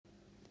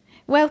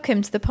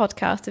Welcome to the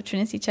podcast of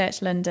Trinity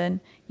Church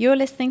London. You're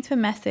listening to a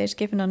message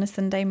given on a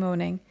Sunday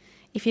morning.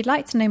 If you'd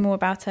like to know more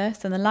about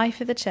us and the life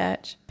of the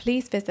church,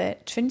 please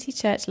visit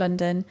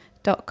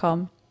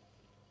trinitychurchlondon.com.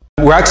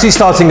 We're actually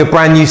starting a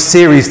brand new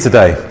series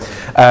today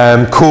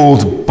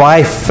called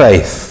By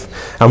Faith.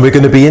 And we're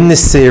going to be in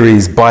this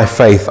series by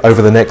faith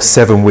over the next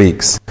 7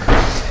 weeks.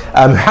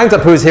 Hands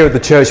up who was here at the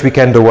church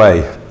weekend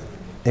away.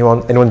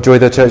 Anyone enjoy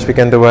their church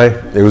weekend away?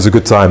 It was a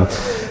good time.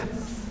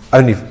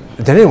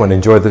 Did anyone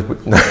enjoy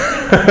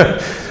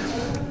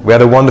We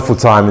had a wonderful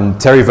time,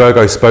 and Terry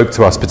Virgo spoke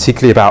to us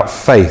particularly about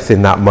faith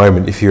in that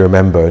moment, if you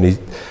remember, and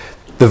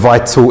the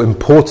vital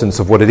importance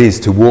of what it is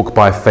to walk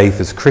by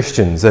faith as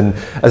Christians. And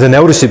as an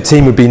eldership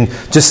team, we've been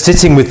just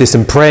sitting with this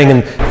and praying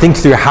and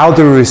thinking through how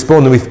do we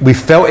respond, and we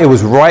felt it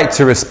was right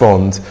to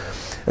respond.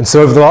 And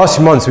so over the last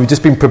few months, we've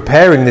just been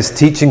preparing this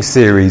teaching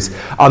series,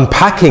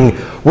 unpacking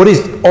what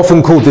is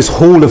often called this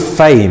hall of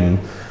fame,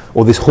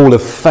 or this hall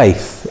of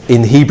faith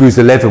in Hebrews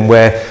 11,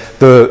 where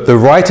the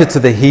writer to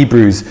the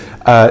Hebrews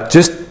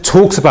just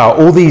talks about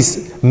all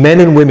these men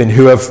and women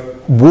who have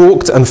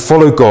walked and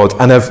followed God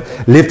and have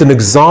lived an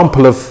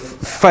example of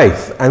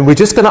faith. And we're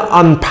just going to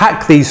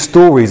unpack these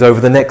stories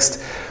over the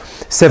next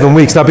 7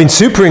 weeks. And I've been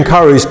super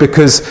encouraged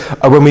because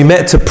when we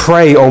met to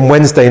pray on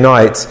Wednesday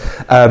night,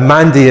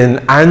 Mandy and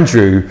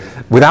Andrew,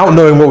 without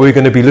knowing what we're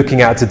going to be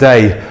looking at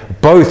today,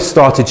 both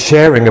started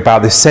sharing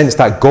about this sense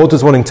that God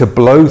is wanting to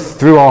blow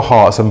through our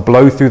hearts and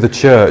blow through the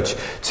church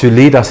to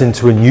lead us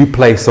into a new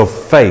place of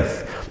faith.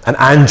 And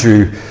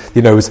Andrew,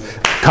 was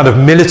kind of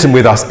militant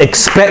with us,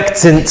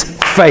 expectant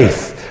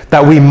faith,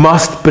 that we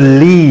must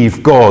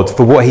believe God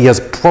for what he has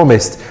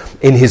promised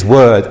in his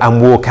word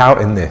and walk out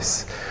in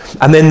this.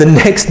 And then the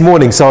next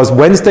morning, so I was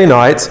Wednesday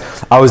night,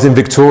 I was in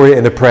Victoria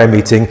in a prayer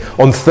meeting.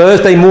 On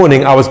Thursday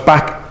morning, I was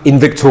back in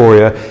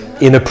Victoria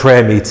in a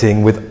prayer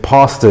meeting with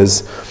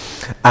pastors.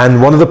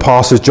 And one of the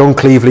pastors, John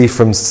Cleveley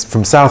from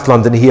South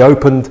London, he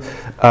opened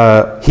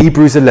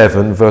Hebrews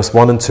 11, verse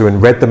 1 and 2,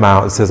 and read them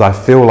out and says, I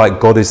feel like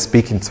God is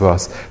speaking to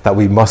us that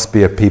we must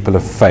be a people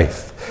of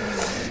faith.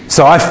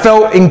 So I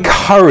felt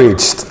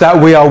encouraged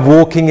that we are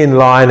walking in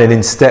line and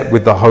in step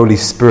with the Holy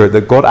Spirit,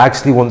 that God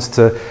actually wants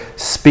to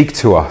speak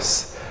to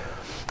us.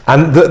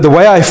 And the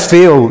way I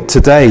feel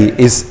today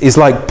is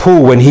like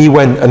Paul when he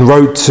went and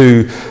wrote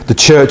to the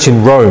church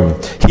in Rome.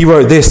 He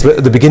wrote this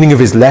at the beginning of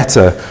his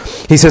letter.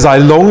 He says, I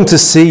long to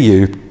see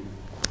you,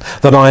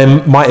 that I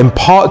might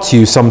impart to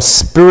you some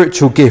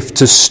spiritual gift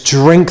to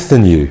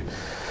strengthen you.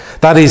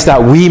 That is,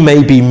 that we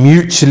may be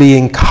mutually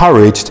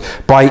encouraged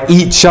by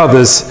each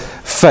other's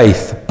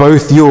faith,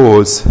 both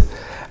yours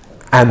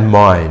and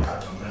mine.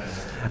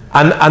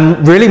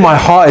 And really my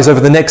heart is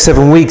over the next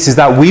 7 weeks is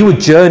that we would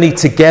journey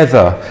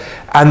together,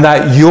 and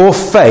that your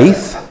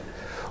faith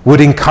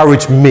would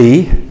encourage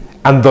me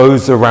and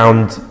those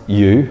around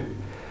you,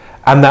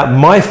 and that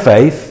my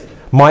faith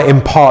might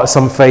impart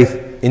some faith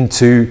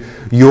into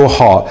your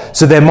heart.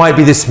 So there might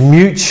be this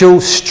mutual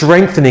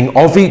strengthening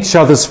of each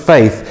other's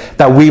faith,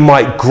 that we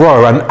might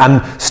grow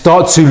and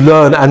start to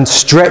learn and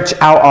stretch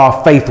out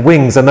our faith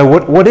wings and know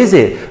what is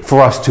it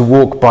for us to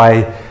walk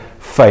by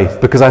faith.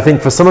 Because I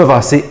think for some of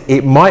us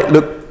it might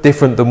look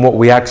different than what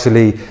we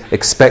actually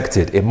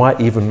expected. It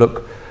might even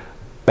look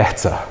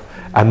better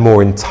and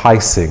more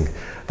enticing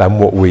than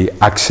what we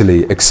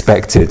actually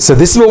expected. So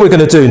this is what we're going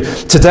to do.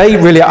 Today,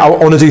 really, I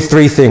want to do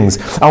 3 things.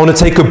 I want to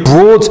take a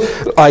broad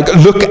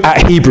look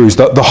at Hebrews,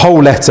 the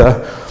whole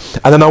letter,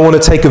 and then I want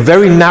to take a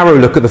very narrow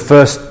look at the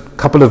first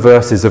couple of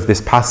verses of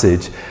this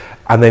passage,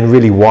 and then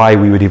really why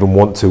we would even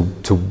want to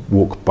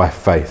walk by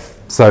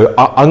faith. So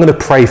I'm going to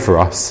pray for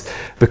us,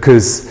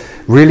 because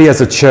really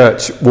as a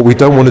church, what we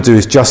don't want to do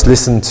is just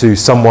listen to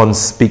someone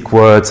speak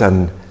words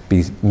and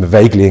be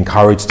vaguely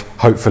encouraged,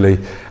 hopefully,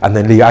 and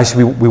then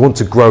actually we want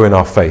to grow in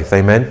our faith.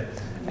 Amen?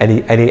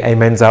 Any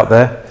amens out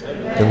there?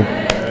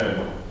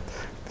 Amen.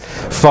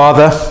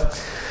 Father,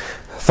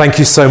 thank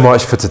you so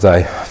much for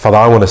today. Father,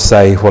 I want to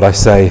say what I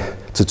say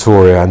to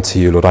Toria and to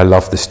you, Lord. I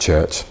love this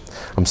church.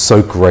 I'm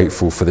so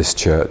grateful for this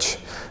church.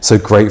 So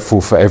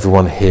grateful for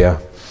everyone here.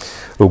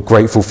 Lord,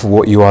 grateful for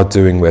what you are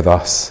doing with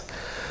us.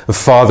 And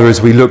Father,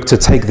 as we look to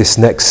take this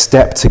next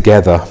step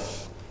together,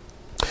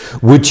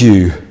 would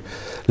you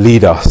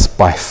lead us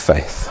by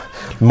faith?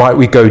 Might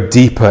we go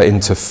deeper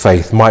into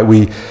faith? Might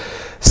we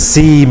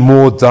see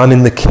more done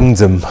in the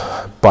kingdom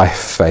by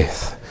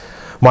faith?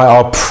 Might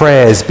our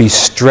prayers be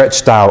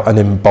stretched out and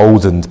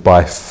emboldened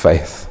by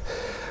faith?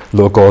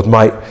 Lord God,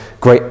 might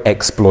great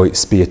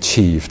exploits be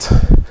achieved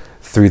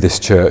through this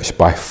church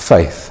by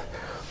faith.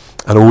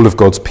 And all of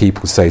God's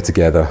people say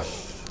together,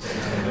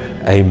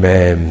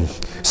 Amen.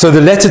 So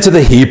the letter to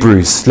the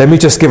Hebrews, let me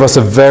just give us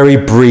a very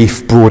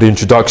brief, broad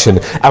introduction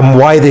and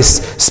why this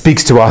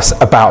speaks to us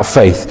about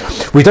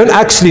faith. We don't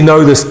actually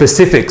know the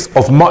specifics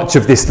of much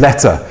of this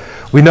letter.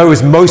 We know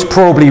it's most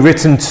probably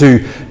written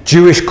to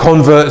Jewish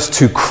converts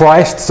to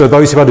Christ, so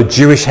those who had a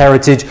Jewish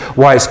heritage,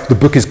 why the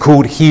book is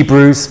called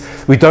Hebrews.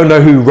 We don't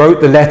know who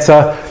wrote the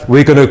letter.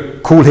 We're going to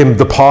call him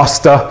the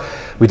pastor.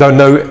 We don't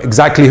know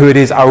exactly who it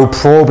is. I will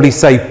probably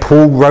say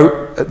Paul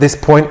wrote at this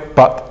point,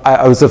 but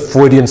it was a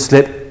Freudian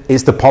slip.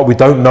 It's the part we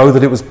don't know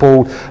that it was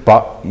Paul,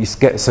 but you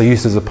get so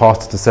used as a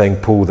pastor to saying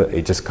Paul that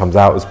it just comes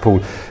out as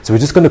Paul. So we're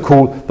just going to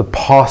call the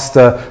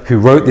pastor who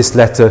wrote this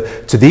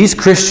letter to these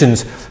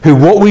Christians who,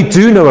 what we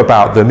do know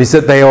about them is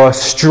that they are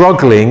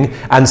struggling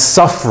and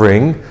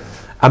suffering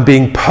and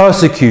being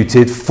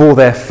persecuted for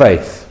their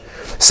faith.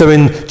 So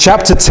in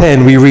chapter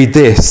 10, we read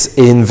this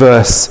in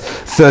verse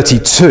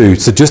 32.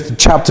 So just the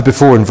chapter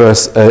before in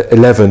verse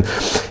 11.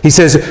 He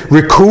says,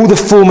 "Recall the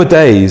former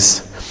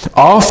days,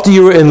 after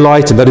you were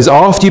enlightened," that is,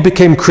 after you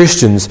became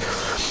Christians,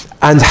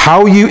 "and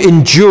how you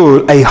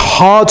endured a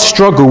hard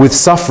struggle with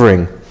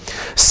suffering,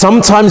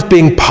 sometimes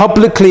being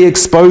publicly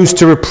exposed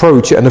to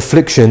reproach and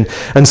affliction,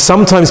 and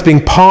sometimes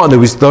being partner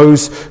with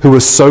those who were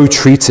so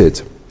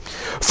treated.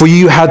 For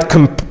you had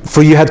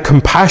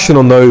compassion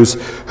on those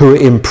who were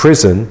in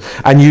prison,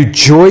 and you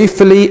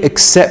joyfully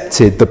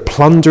accepted the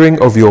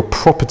plundering of your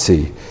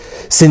property,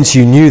 since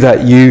you knew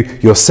that you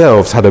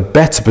yourselves had a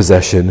better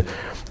possession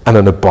and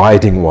an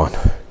abiding one."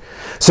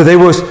 So they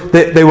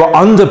were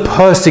under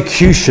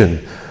persecution.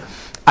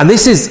 And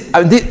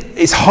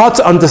it's hard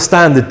to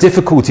understand the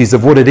difficulties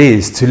of what it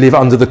is to live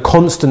under the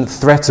constant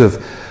threat of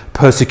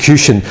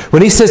persecution.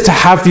 When he says to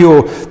have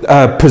your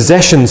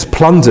possessions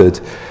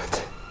plundered,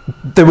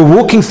 they were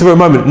walking through a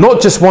moment,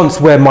 not just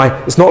once where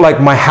it's not like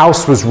my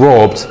house was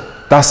robbed.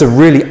 That's a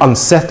really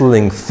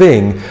unsettling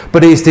thing,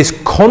 but it is this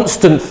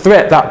constant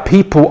threat that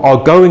people are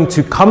going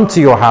to come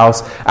to your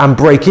house and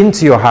break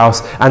into your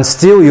house and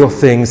steal your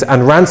things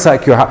and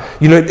ransack your house.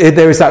 You know,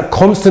 there is that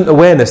constant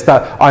awareness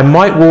that I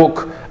might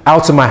walk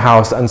out of my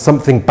house and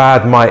something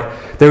bad might.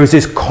 There is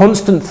this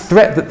constant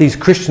threat that these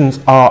Christians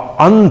are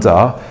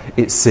under,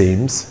 it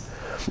seems.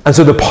 And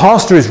so the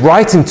pastor is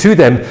writing to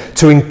them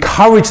to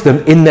encourage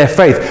them in their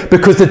faith,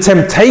 because the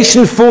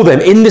temptation for them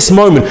in this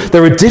moment,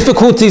 there are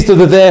difficulties that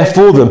are there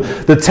for them.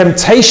 The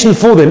temptation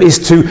for them is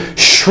to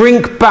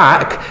shrink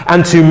back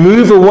and to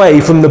move away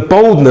from the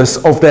boldness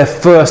of their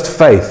first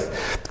faith.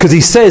 Because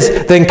he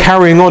says, then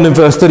carrying on in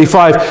verse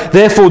 35,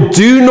 "Therefore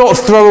do not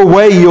throw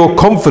away your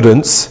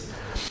confidence,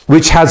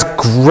 which has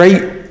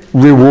great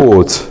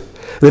reward."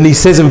 Then he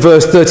says in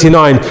verse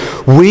 39,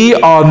 "We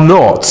are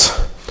not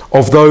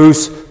of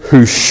those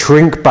who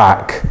shrink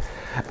back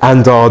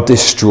and are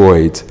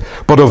destroyed,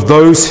 but of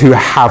those who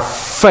have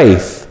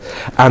faith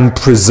and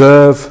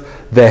preserve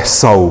their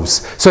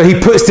souls." So he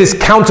puts this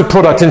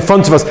counterproduct in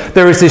front of us.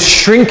 There is this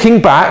shrinking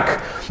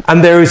back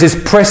and there is this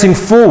pressing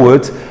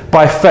forward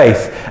by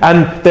faith.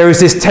 And there is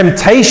this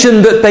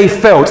temptation that they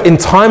felt in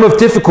time of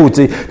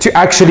difficulty to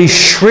actually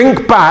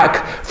shrink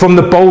back from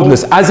the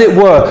boldness, as it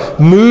were,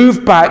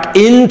 move back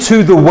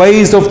into the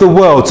ways of the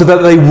world, so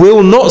that they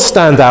will not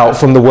stand out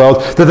from the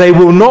world, that they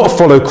will not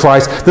follow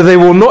Christ, that they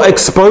will not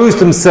expose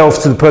themselves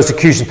to the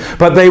persecution,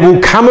 but they will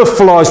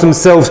camouflage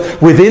themselves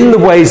within the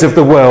ways of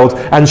the world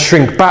and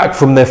shrink back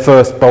from their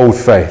first bold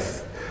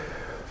faith.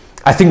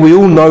 I think we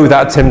all know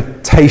that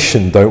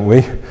temptation, don't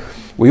we?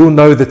 We all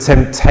know the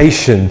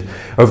temptation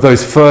of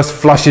those first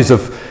flushes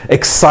of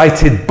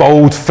excited,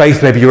 bold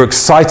faith. Maybe you're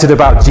excited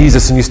about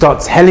Jesus and you start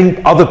telling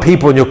other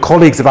people and your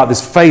colleagues about this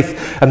faith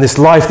and this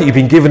life that you've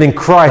been given in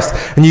Christ,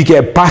 and you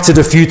get battered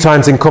a few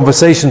times in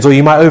conversations, or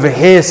you might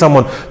overhear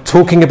someone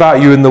talking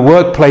about you in the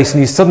workplace and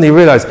you suddenly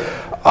realize,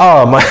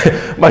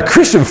 my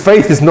Christian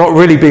faith is not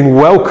really being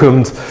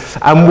welcomed.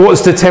 And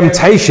what's the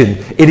temptation?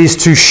 It is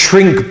to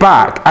shrink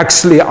back.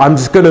 Actually, I'm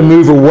just going to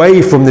move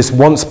away from this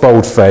once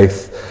bold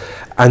faith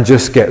and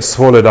just get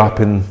swallowed up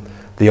in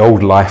the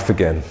old life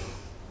again.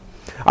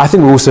 I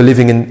think we're also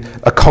living in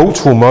a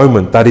cultural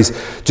moment that is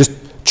just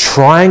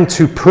trying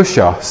to push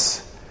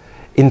us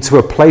into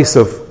a place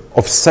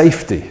of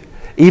safety.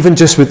 Even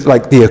just with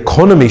like the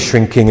economy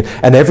shrinking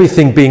and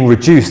everything being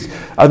reduced.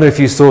 I don't know if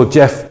you saw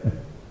Jeff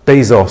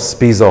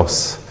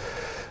Bezos.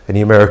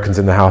 Any Americans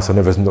in the house? I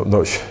never not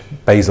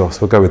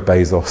Bezos. We'll go with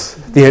Bezos.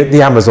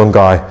 The Amazon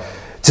guy.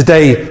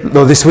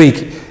 This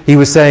week, he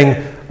was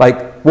saying,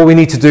 like, what we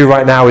need to do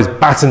right now is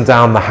batten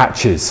down the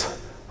hatches.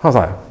 I was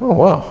like, oh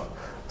wow,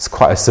 it's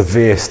quite a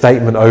severe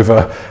statement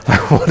over,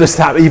 like, what does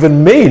that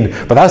even mean?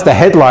 But that's the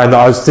headline that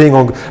I was seeing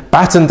on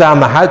batten down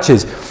the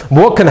hatches.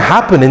 What can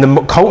happen in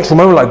a cultural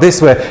moment like this,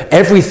 where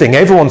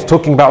everyone's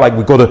talking about, like,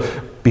 we've got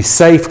to be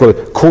safe, we've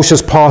got a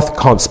cautious path,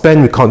 can't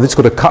spend, we've got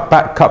to cut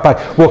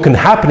back. What can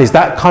happen is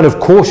that kind of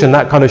caution,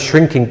 that kind of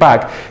shrinking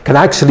back can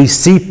actually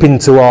seep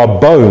into our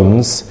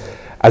bones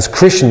as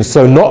Christians.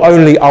 So not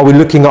only are we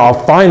looking at our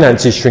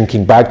finances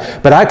shrinking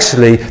back, but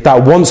actually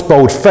that once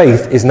bold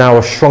faith is now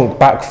a shrunk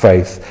back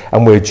faith,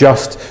 and we're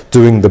just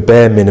doing the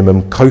bare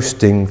minimum,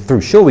 coasting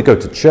through. Sure, we go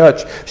to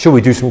church, sure,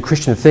 we do some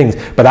Christian things,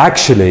 but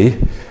actually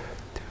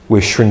we're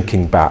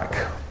shrinking back.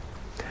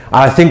 And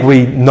I think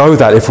we know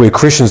that if we're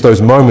Christians,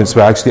 those moments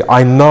where actually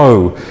I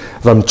know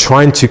that I'm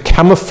trying to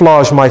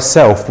camouflage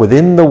myself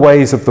within the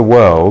ways of the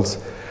world,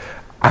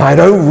 and I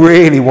don't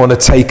really want to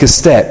take a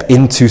step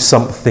into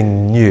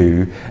something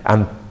new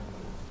and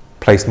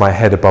place my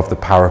head above the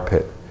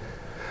parapet.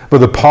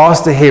 But the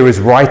pastor here is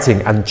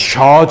writing and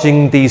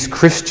charging these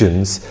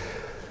Christians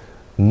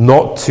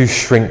not to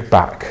shrink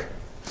back.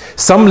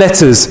 Some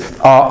letters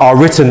are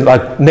written,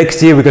 like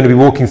next year we're going to be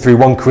walking through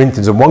 1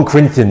 Corinthians, and 1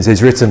 Corinthians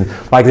is written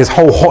like this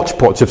whole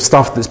hodgepodge of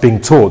stuff that's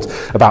being taught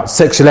about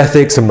sexual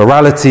ethics and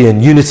morality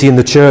and unity in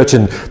the church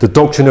and the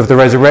doctrine of the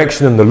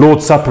resurrection and the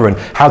Lord's Supper and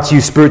how to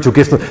use spiritual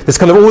gifts. There's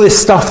kind of all this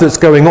stuff that's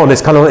going on.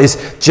 It's kind of like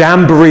this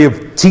jamboree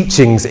of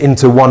teachings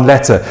into one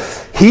letter.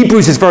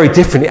 Hebrews is very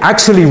different. It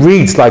actually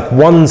reads like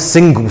one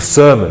single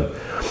sermon,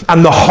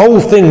 and the whole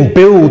thing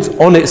builds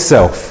on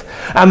itself.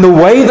 And the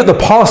way that the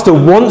pastor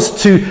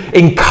wants to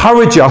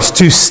encourage us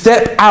to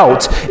step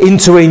out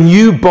into a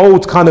new,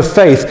 bold kind of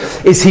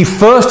faith is he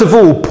first of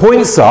all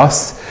points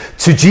us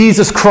to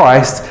Jesus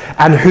Christ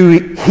and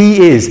who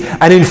he is.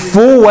 And in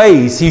 4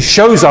 ways he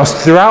shows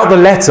us throughout the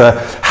letter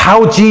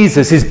how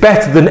Jesus is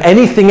better than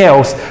anything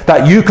else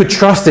that you could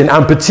trust in,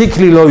 and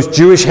particularly those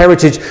Jewish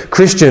heritage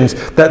Christians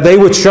that they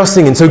were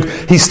trusting in. So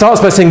he starts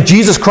by saying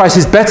Jesus Christ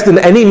is better than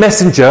any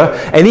messenger,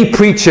 any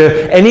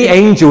preacher, any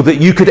angel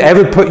that you could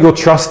ever put your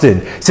trust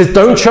in. He says,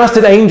 don't trust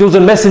in angels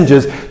and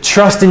messengers,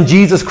 trust in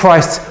Jesus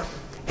Christ.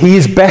 He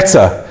is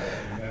better.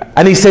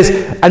 And he says,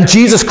 and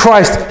Jesus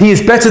Christ, he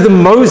is better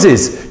than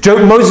Moses.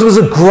 Moses was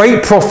a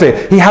great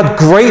prophet. He had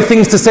great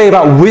things to say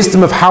about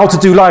wisdom of how to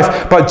do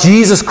life. But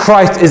Jesus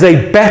Christ is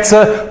a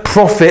better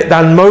prophet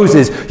than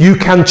Moses. You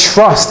can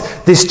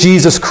trust this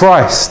Jesus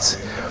Christ.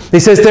 He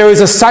says there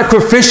is a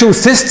sacrificial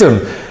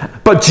system,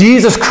 but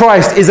Jesus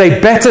Christ is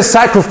a better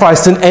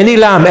sacrifice than any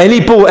lamb,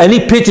 any bull, any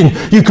pigeon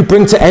you could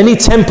bring to any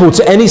temple,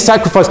 to any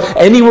sacrifice,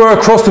 anywhere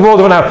across the world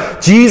right now.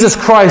 Jesus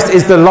Christ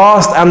is the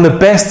last and the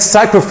best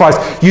sacrifice.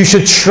 You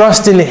should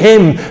trust in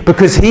him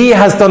because he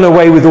has done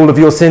away with all of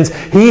your sins.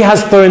 He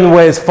has thrown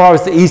away as far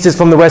as the east is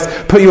from the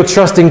west. Put your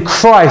trust in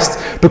Christ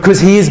because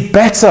he is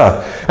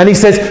better. And he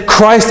says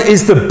Christ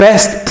is the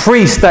best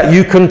priest that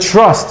you can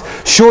trust.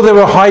 Sure, there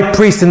were high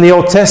priests in the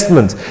Old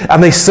Testament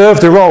and they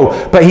served a role,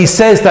 but he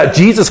says that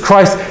Jesus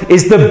Christ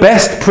is the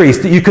best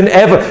priest that you can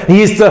ever.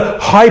 He is the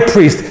high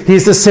priest. He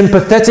is the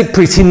sympathetic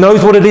priest. He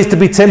knows what it is to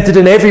be tempted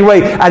in every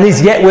way and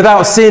is yet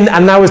without sin,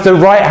 and now is the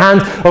right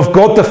hand of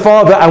God the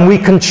Father, and we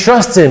can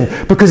trust him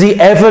because he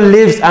ever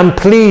lives and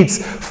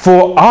pleads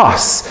for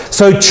us.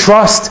 So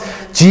trust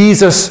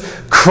Jesus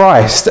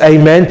Christ.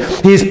 Amen.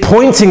 He is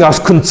pointing us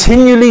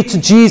continually to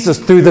Jesus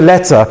through the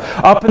letter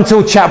up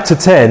until chapter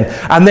 10,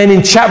 and then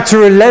in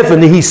chapter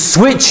 11 he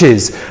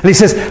switches and he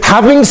says,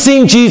 having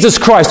seen Jesus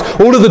Christ,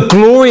 all of the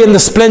glory and the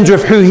splendor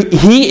of who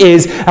he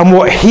is and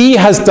what he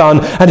has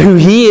done and who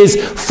he is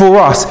for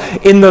us,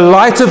 in the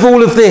light of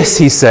all of this,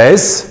 he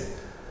says,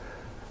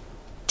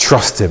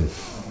 trust him.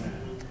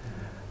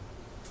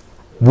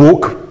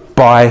 Walk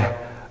by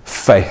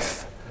faith.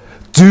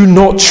 Do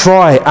not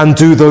try and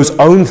do those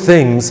own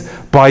things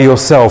by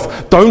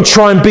yourself. Don't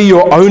try and be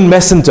your own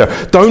messenger.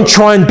 Don't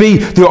try and be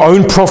your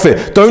own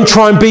prophet. Don't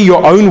try and be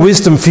your own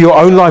wisdom for your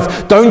own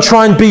life. Don't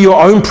try and be your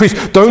own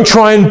priest. Don't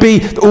try and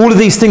be all of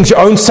these things, your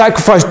own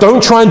sacrifice.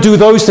 Don't try and do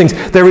those things.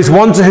 There is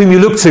one to whom you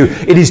look to.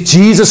 It is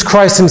Jesus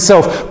Christ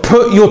himself.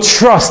 Put your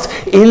trust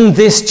in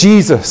this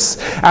Jesus.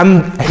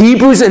 And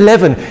Hebrews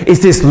 11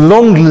 is this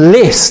long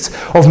list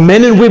of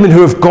men and women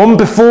who have gone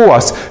before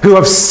us, who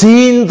have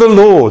seen the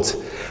Lord,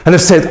 and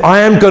have said, I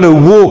am going to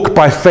walk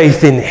by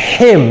faith in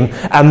him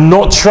and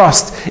not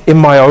trust in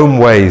my own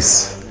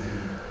ways.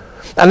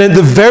 And at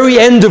the very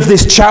end of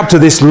this chapter,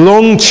 this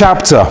long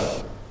chapter,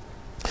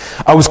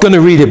 I was going to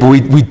read it, but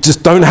we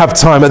just don't have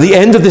time. At the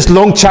end of this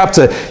long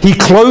chapter, he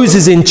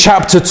closes in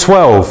chapter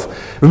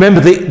 12.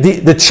 Remember,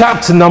 the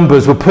chapter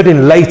numbers were put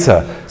in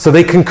later, so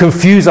they can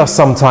confuse us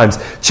sometimes.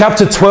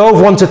 Chapter 12,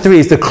 1-3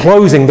 is the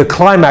closing, the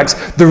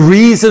climax, the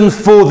reason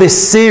for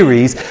this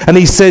series. And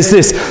he says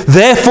this,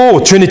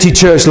 therefore, Trinity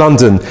Church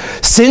London,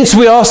 since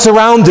we are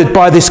surrounded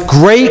by this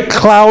great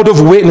cloud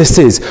of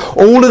witnesses,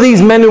 all of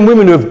these men and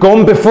women who have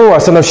gone before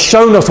us and have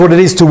shown us what it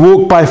is to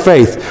walk by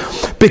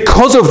faith,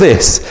 because of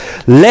this,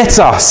 let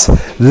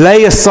us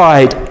lay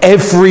aside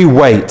every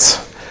weight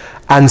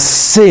and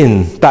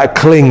sin that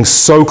clings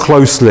so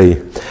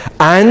closely,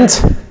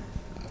 and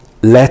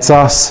let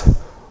us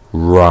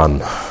run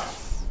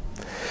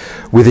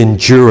with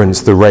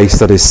endurance the race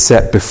that is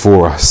set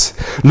before us,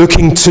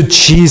 looking to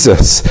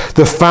Jesus,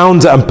 the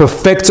founder and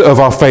perfecter of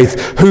our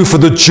faith, who for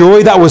the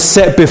joy that was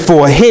set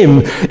before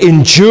him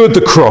endured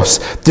the cross,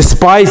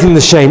 despising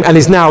the shame, and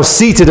is now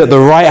seated at the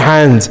right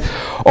hand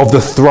of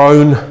the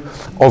throne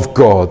of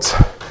God.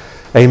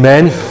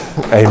 Amen.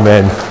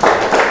 Amen.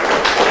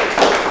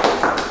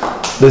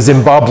 The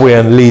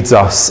Zimbabwean leads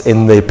us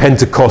in the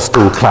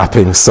Pentecostal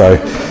clapping, so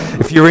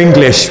if you're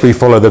English, we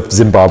follow the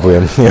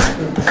Zimbabwean.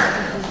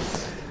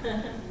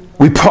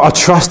 We put our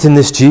trust in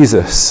this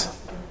Jesus.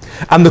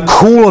 And the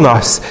call on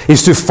us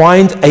is to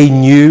find a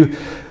new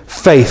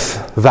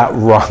faith that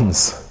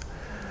runs.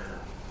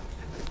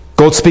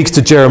 God speaks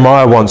to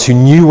Jeremiah once, who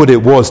knew what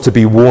it was to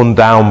be worn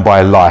down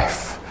by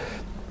life,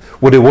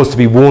 what it was to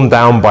be worn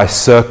down by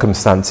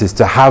circumstances,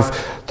 to have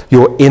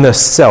your inner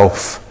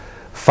self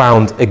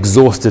found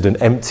exhausted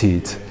and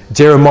emptied.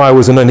 Jeremiah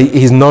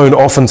he's known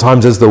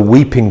oftentimes as the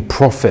weeping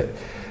prophet,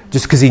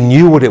 just because he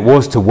knew what it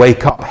was to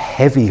wake up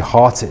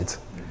heavy-hearted.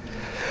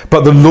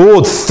 But the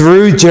Lord,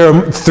 through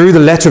the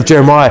letter of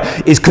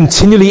Jeremiah, is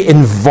continually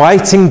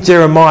inviting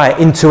Jeremiah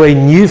into a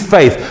new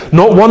faith,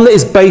 not one that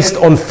is based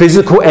on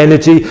physical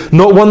energy,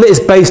 not one that is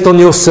based on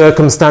your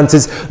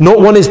circumstances, not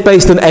one that is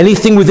based on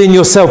anything within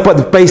yourself,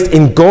 but based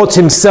in God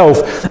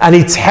himself. And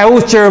he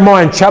tells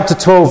Jeremiah in chapter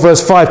 12,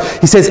 verse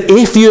 5, he says,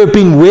 if you have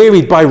been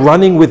wearied by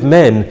running with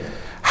men,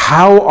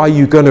 how are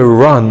you going to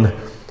run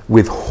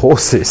with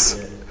horses?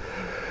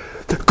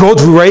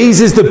 God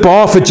raises the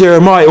bar for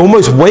Jeremiah,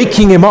 almost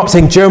waking him up,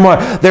 saying,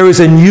 Jeremiah, there is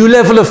a new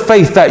level of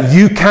faith that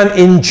you can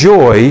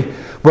enjoy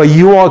where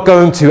you are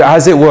going to,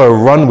 as it were,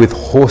 run with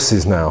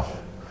horses now.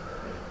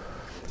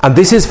 And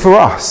this is for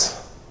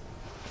us.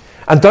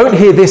 And don't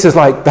hear this as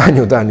like,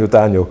 Daniel.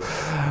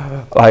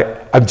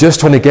 Like, I'm just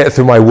trying to get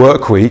through my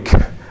work week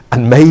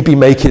and maybe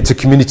make it to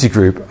community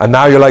group. And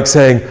now you're like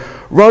saying,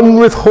 run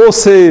with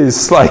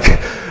horses. Like,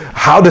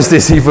 how does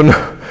this even,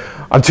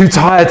 I'm too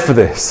tired for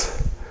this.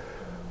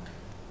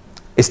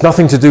 It's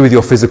nothing to do with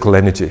your physical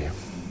energy.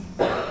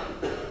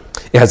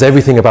 It has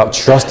everything about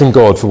trusting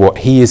God for what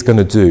he is going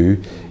to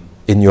do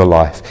in your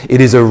life.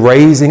 It is a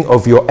raising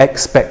of your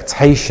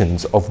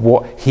expectations of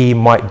what he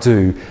might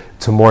do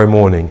tomorrow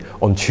morning,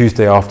 on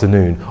Tuesday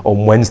afternoon,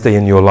 on Wednesday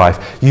in your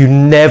life. You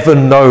never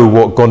know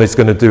what God is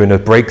going to do in a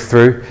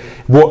breakthrough,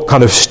 what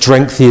kind of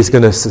strength he is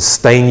going to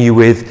sustain you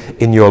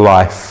with in your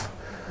life.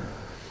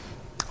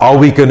 Are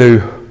we going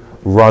to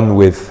run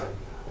with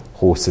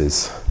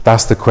horses?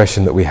 That's the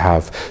question that we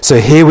have. So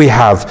here we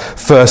have,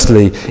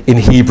 firstly, in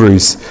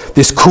Hebrews,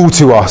 this call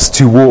to us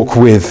to walk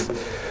with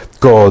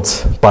God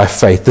by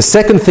faith. The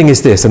second thing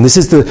is this, and this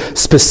is the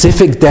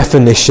specific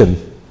definition.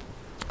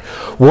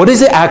 What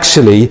is it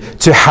actually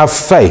to have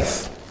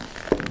faith?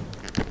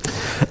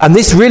 And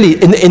this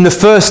really, in the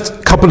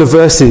first couple of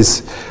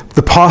verses,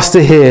 the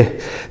pastor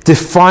here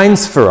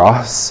defines for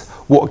us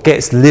what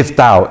gets lived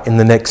out in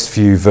the next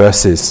few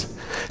verses.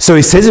 So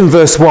he says in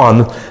verse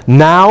 1,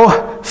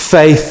 now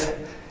faith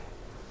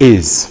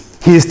is.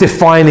 He is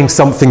defining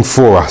something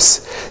for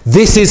us.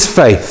 This is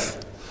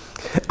faith.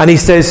 And he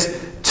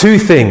says two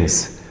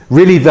things,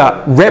 really,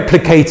 that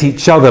replicate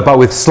each other, but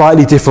with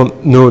slightly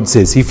different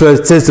nuances. He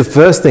first says the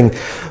first thing,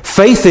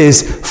 faith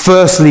is,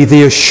 firstly,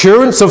 the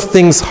assurance of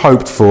things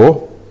hoped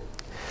for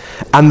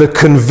and the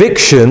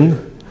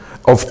conviction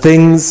of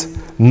things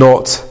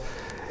not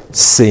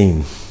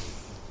seen.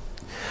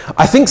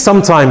 I think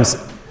sometimes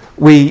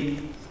we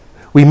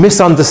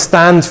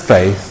misunderstand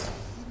faith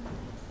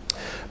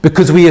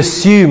because we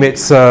assume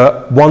it's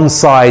a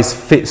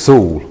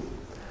one-size-fits-all.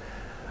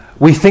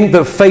 We think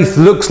that faith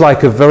looks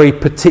like a very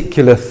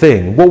particular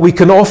thing. What we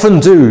can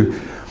often do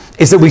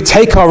is that we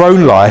take our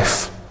own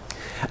life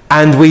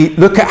and we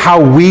look at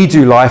how we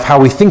do life, how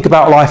we think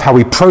about life, how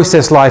we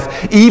process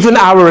life, even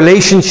our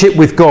relationship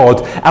with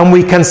God, and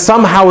we can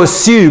somehow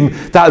assume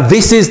that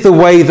this is the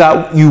way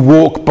that you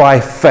walk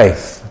by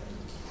faith.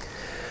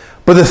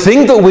 But the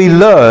thing that we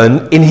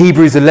learn in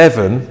Hebrews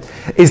 11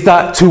 is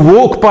that to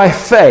walk by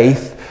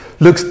faith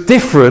looks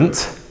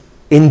different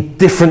in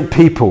different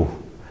people.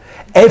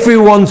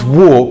 Everyone's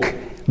walk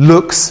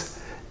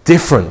looks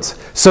different.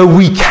 So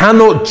we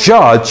cannot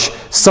judge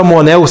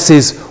someone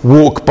else's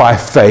walk by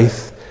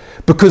faith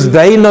because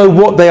they know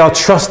what they are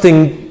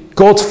trusting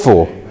God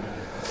for.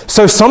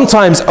 So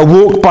sometimes a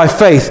walk by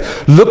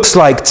faith looks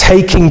like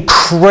taking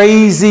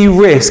crazy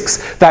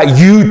risks that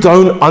you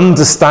don't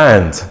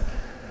understand.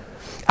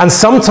 And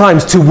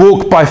sometimes to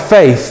walk by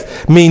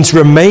faith means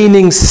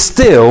remaining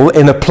still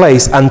in a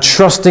place and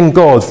trusting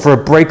God for a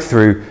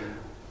breakthrough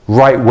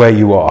right where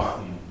you are.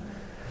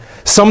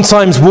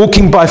 Sometimes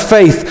walking by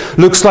faith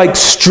looks like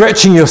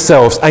stretching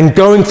yourselves and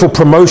going for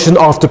promotion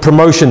after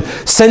promotion,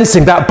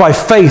 sensing that by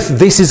faith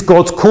this is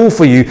God's call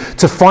for you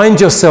to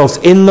find yourselves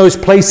in those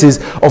places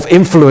of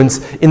influence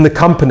in the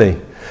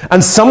company.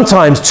 And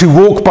sometimes to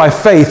walk by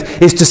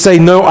faith is to say,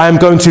 no, I am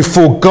going to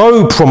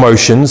forego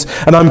promotions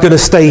and I'm going to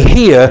stay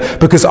here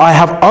because I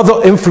have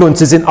other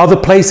influences in other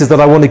places that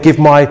I want to give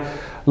my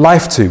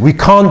life to. We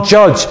can't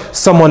judge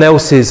someone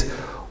else's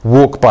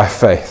walk by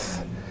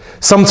faith.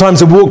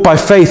 Sometimes a walk by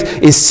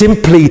faith is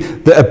simply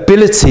the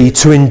ability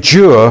to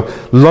endure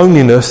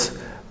loneliness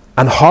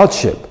and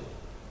hardship.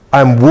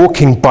 I'm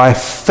walking by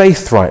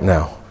faith right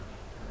now.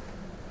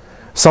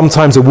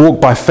 Sometimes a walk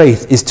by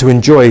faith is to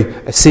enjoy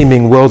a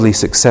seeming worldly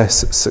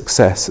success,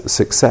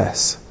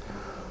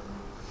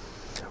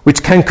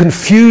 which can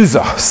confuse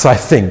us, I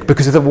think,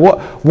 because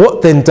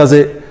what then does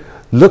it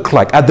look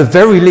like? At the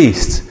very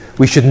least,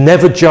 we should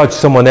never judge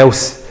someone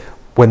else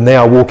when they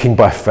are walking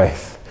by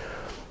faith,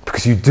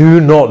 because you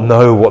do not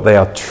know what they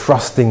are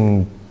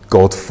trusting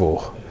God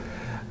for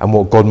and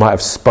what God might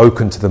have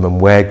spoken to them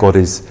and where God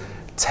is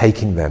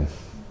taking them.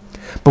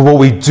 But what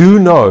we do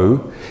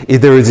know is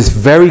there is this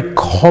very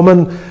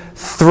common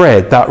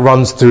thread that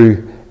runs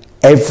through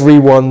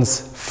everyone's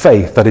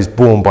faith that is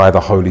born by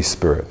the Holy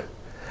Spirit.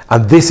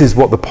 And this is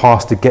what the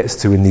pastor gets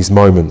to in these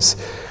moments.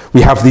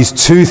 We have these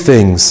two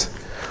things.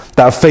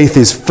 That faith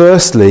is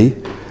firstly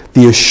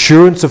the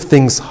assurance of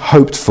things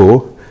hoped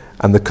for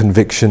and the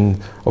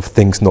conviction of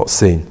things not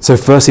seen. So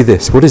firstly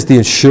this, what is the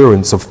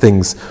assurance of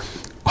things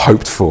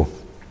hoped for.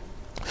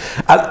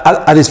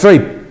 At its very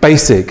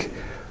basic,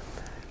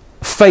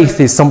 faith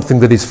is something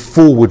that is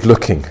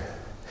forward-looking.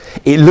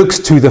 It looks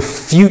to the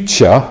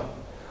future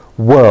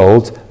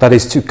world that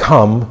is to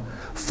come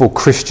for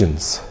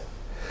Christians.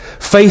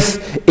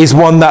 Faith is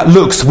one that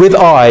looks with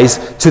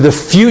eyes to the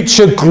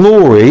future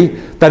glory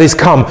that is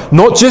come,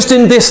 not just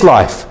in this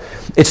life.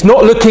 It's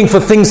not looking for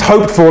things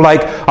hoped for,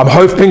 like I'm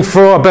hoping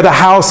for a better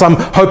house, I'm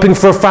hoping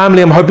for a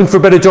family, I'm hoping for a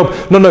better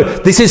job. No,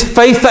 this is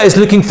faith that is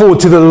looking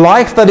forward to the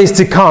life that is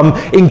to come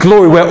in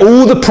glory, where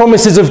all the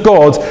promises of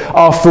God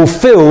are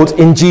fulfilled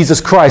in Jesus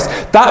Christ.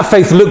 That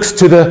faith looks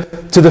to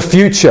the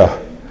future.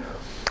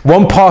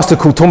 One pastor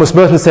called Thomas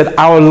Merton said,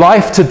 our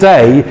life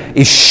today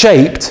is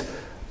shaped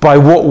by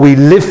what we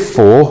live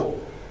for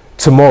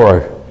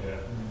tomorrow.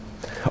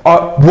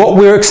 What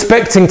we're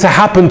expecting to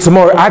happen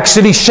tomorrow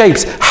actually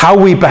shapes how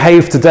we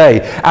behave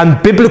today.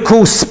 And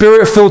biblical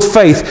spirit-filled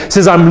faith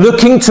says, I'm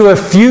looking to a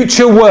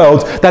future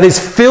world that is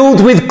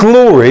filled with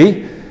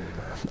glory,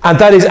 and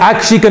that is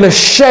actually going to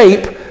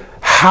shape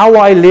how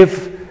I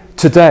live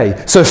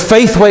today. So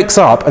faith wakes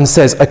up and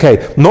says,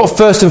 okay, not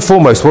first and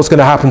foremost what's going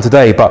to happen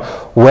today, but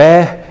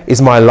where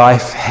is my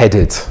life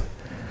headed?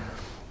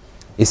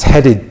 It's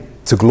headed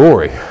to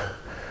glory.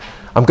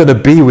 I'm going to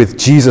be with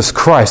Jesus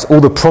Christ.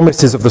 All the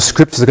promises of the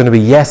scriptures are going to be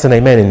yes and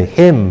amen in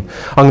Him.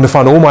 I'm going to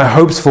find all my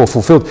hopes for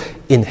fulfilled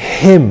in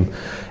Him.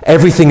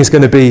 Everything is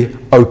going to be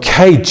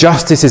okay.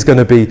 Justice is going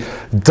to be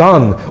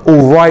done.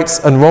 All rights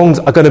and wrongs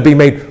are going to be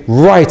made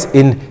right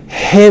in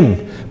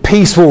Him.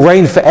 Peace will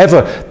reign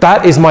forever.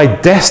 That is my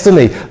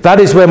destiny. That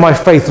is where my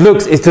faith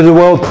looks, is to the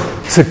world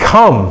to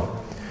come.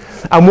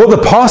 And what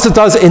the pastor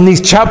does in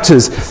these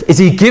chapters is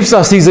he gives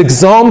us these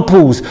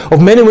examples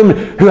of men and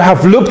women who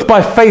have looked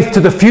by faith to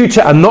the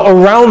future and not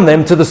around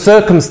them to the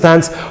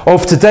circumstance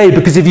of today.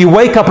 Because if you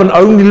wake up and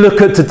only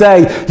look at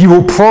today, you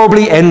will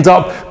probably end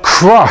up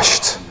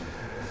crushed.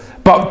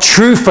 But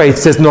true faith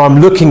says, no, I'm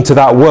looking to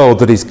that world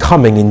that is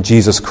coming in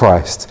Jesus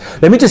Christ.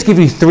 Let me just give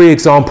you 3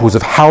 examples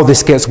of how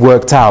this gets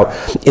worked out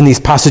in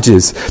these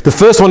passages. The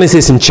first one is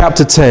this in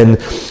chapter 10,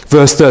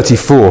 verse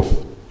 34.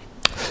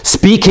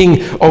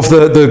 Speaking of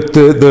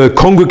the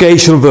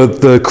congregation of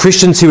the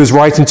Christians he was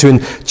writing to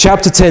in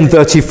chapter 10,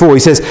 34, he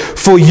says,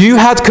 for you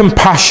had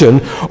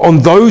compassion on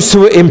those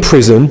who are in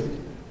prison.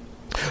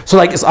 So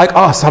it's like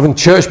us having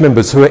church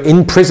members who are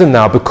in prison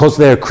now because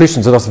they're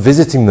Christians and us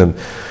visiting them.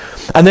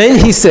 And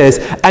then he says,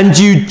 and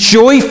you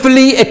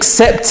joyfully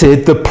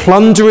accepted the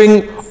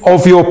plundering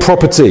of your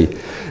property.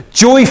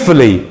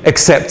 Joyfully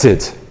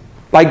accepted.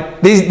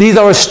 Like these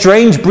are a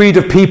strange breed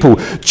of people.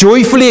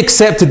 Joyfully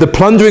accepted the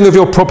plundering of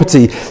your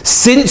property,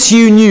 since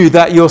you knew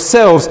that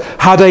yourselves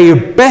had a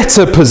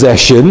better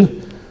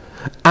possession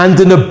and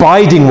an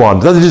abiding one.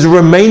 That is a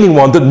remaining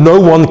one that no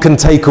one can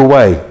take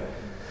away.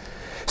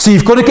 So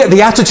you've got to get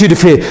the attitude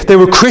of here. They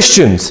were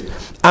Christians,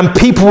 and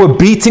people were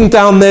beating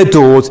down their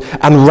doors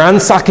and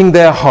ransacking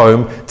their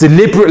home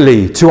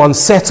deliberately to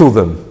unsettle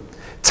them,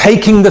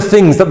 taking the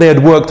things that they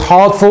had worked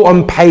hard for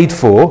and paid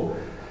for.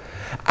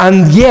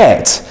 And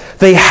yet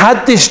they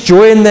had this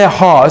joy in their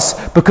hearts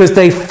because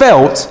they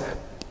felt,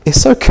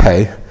 it's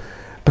okay,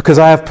 because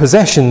I have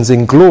possessions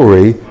in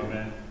glory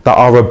that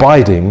are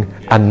abiding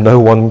and no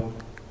one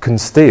can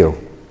steal.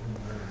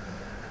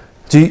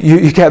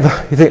 You get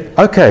that? You think,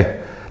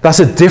 okay, that's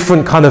a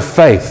different kind of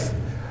faith.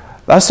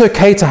 That's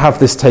okay to have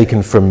this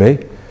taken from me.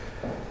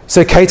 It's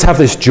okay to have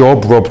this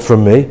job robbed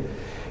from me.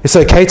 It's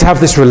okay to have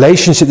this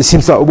relationship that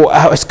seems like,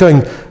 well, it's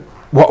going,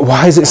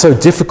 why is it so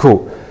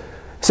difficult?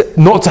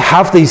 Not to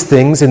have these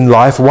things in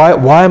life.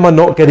 Why am I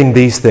not getting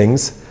these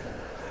things?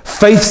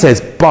 Faith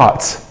says,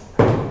 but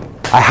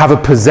I have a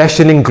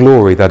possession in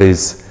glory that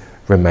is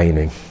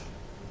remaining.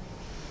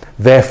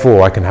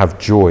 Therefore, I can have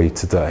joy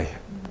today.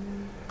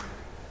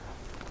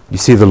 You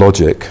see the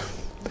logic.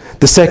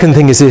 The second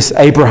thing is this,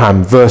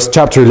 Abraham,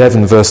 chapter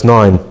 11, verse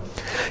 9.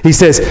 He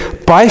says,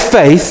 by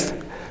faith,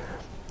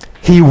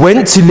 he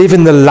went to live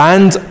in the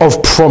land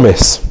of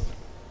promise.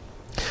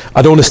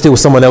 I don't want to steal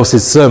someone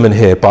else's sermon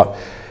here, but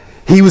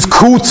he was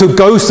called to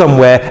go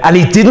somewhere and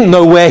he didn't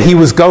know where he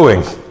was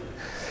going.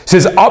 He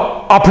says,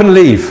 up and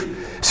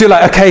leave. So you're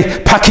like,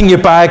 okay, packing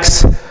your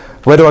bags.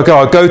 Where do I go?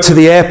 I go to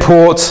the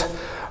airport.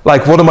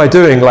 Like, what am I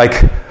doing?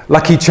 Like,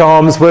 Lucky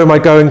Charms, where am I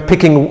going?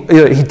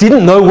 He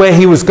didn't know where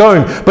he was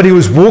going, but he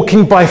was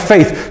walking by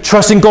faith,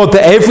 trusting God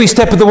that every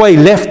step of the way,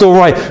 left or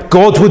right,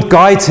 God would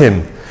guide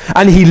him.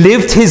 And he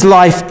lived his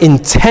life in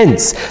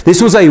tents.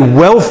 This was a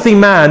wealthy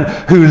man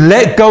who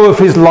let go of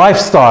his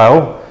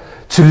lifestyle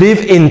to live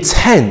in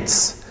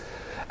tents,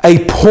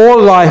 a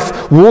poor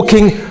life,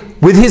 walking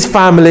with his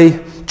family,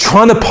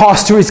 trying to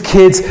pastor his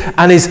kids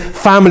and his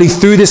family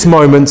through this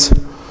moment,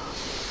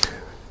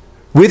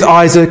 with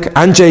Isaac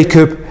and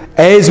Jacob,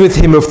 heirs with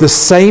him of the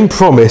same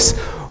promise.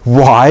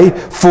 Why?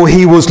 For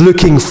he was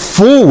looking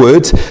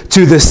forward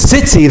to the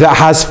city that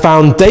has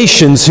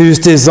foundations, whose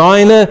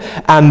designer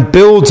and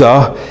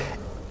builder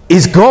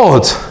is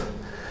God.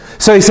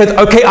 So he said,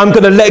 okay, I'm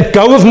going to let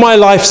go of my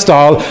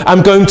lifestyle.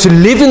 I'm going to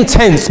live in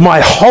tents my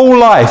whole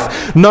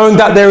life, knowing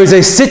that there is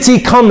a city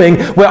coming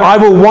where I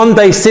will one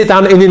day sit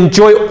down and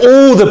enjoy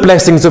all the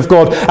blessings of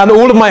God, and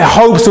all of my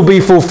hopes will be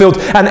fulfilled,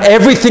 and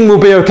everything will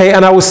be okay,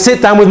 and I will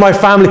sit down with my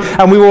family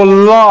and we will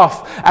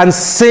laugh and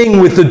sing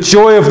with the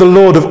joy of the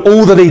Lord of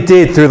all that he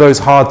did through those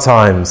hard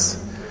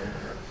times.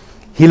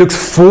 He looks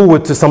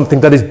forward to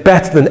something that is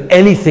better than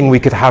anything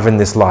we could have in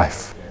this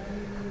life.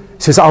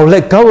 He says, I'll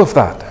let go of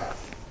that.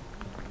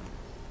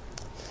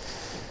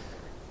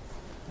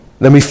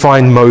 Then we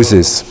find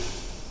Moses,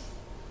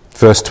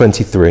 verse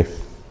 23.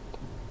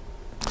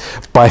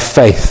 By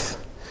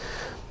faith.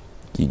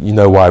 You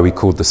know why we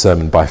called the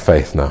sermon By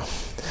Faith now.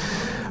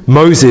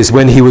 Moses,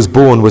 when he was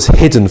born, was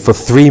hidden for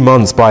 3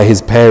 months by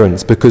his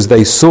parents because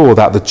they saw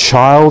that the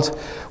child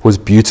was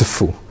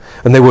beautiful,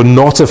 and they were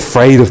not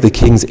afraid of the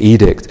king's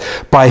edict.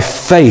 By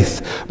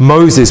faith,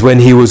 Moses, when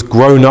he was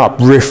grown up,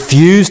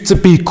 refused to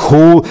be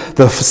called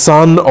the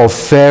son of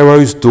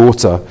Pharaoh's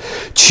daughter,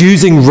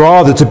 choosing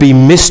rather to be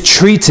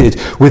mistreated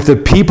with the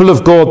people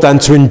of God than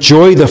to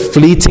enjoy the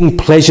fleeting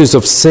pleasures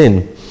of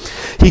sin.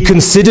 He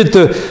considered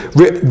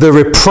the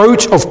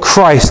reproach of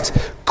Christ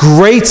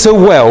greater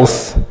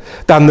wealth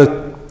than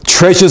the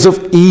treasures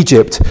of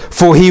Egypt,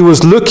 for he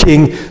was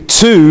looking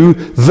to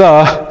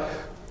the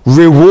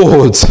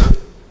reward.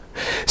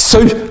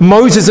 So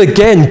Moses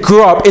again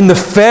grew up in the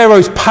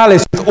Pharaoh's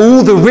palace with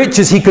all the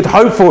riches he could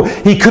hope for.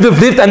 He could have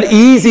lived an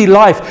easy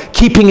life,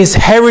 keeping his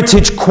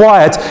heritage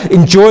quiet,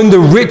 enjoying the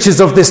riches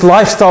of this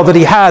lifestyle that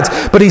he had.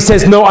 But he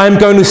says, no, I'm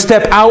going to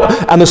step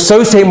out and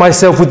associate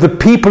myself with the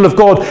people of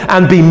God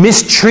and be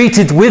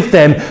mistreated with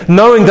them,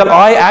 knowing that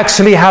I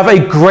actually have a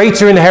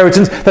greater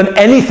inheritance than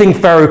anything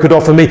Pharaoh could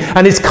offer me,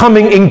 and it's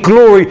coming in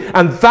glory,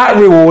 and that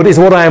reward is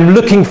what I am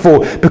looking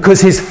for,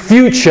 because his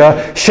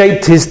future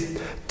shaped his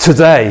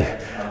today.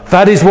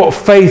 That is what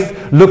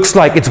faith looks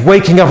like. It's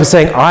waking up and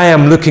saying, I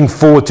am looking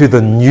forward to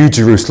the new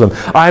Jerusalem.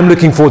 I am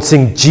looking forward to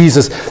seeing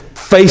Jesus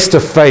face to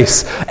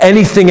face.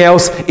 Anything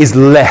else is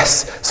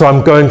less. So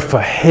I'm going for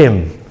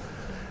him.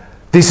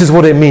 This is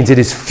what it means. It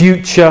is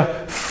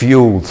future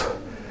fueled.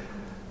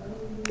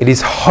 It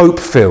is hope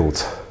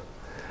filled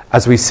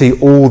as we see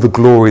all the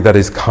glory that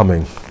is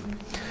coming.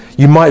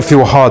 You might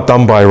feel hard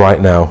done by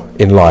right now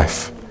in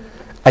life,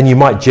 and you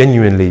might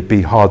genuinely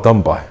be hard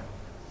done by.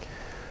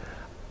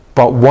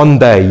 But one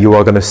day you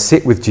are going to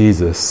sit with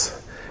Jesus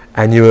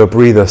and you will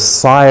breathe a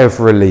sigh of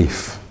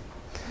relief.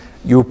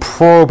 You'll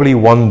probably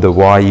wonder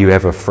why you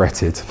ever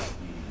fretted,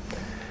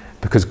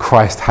 because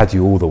Christ had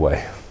you all the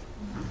way.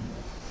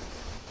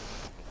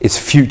 It's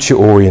future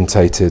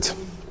orientated.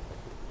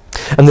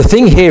 And the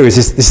thing here is,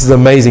 this is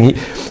amazing.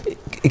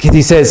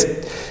 He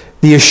says,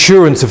 the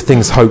assurance of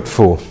things hoped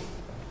for.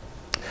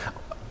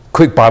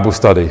 Quick Bible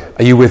study.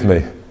 Are you with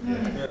me?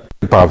 Yeah.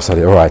 Quick Bible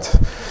study, all right.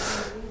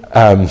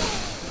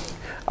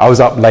 I was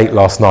up late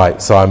last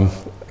night, so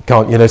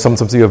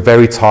sometimes you're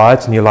very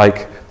tired and you're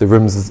like, the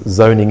room's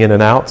zoning in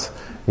and out.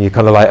 And you're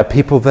kind of like, are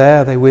people there?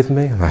 Are they with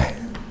me? Right.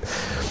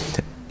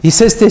 He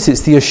says this,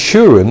 it's the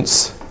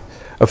assurance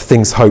of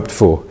things hoped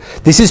for.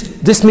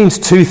 This means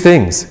two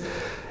things.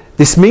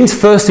 This means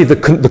firstly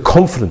the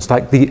confidence,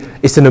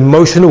 it's an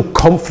emotional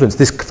confidence.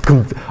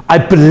 I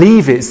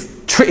believe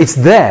it's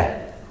there.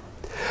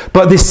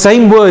 But this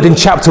same word in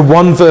chapter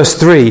 1 verse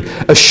 3,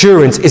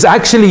 assurance, is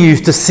actually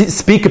used to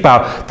speak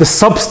about the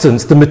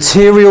substance, the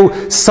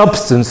material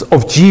substance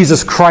of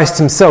Jesus Christ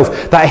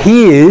himself. That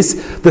he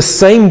is the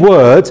same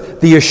word,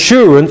 the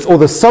assurance or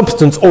the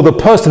substance or the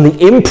person,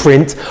 the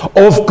imprint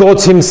of God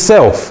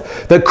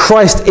himself. That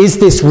Christ is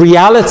this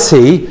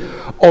reality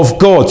of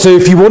God. So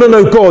if you want to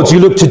know God, you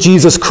look to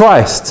Jesus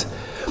Christ.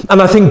 And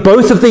I think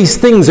both of these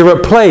things are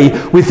at play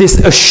with this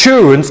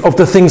assurance of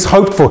the things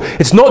hoped for.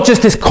 It's not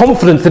just this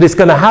confidence that it's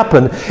going to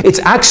happen. It's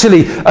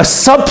actually a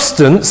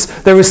substance.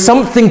 There is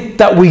something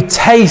that we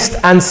taste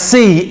and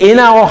see in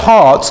our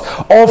hearts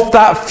of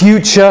that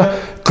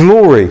future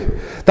glory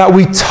that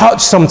we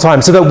touch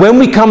sometimes, so that when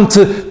we come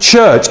to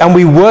church and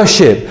we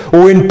worship,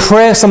 or in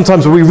prayer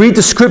sometimes when we read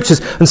the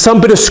scriptures and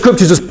some bit of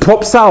scripture just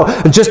pops out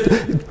and just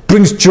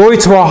brings joy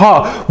to our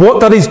heart, what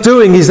that is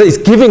doing is that it's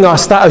giving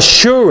us that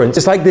assurance.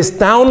 It's like this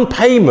down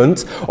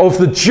payment of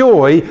the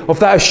joy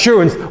of that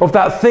assurance of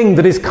that thing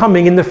that is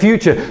coming in the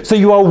future. So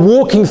you are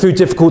walking through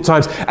difficult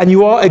times and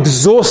you are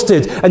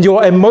exhausted and you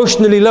are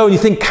emotionally low and you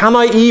think, can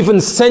I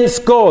even sense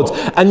God?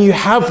 And you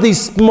have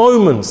these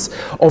moments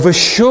of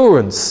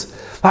assurance.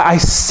 I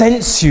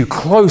sense you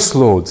close,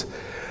 Lord.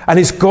 And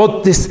it's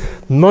got this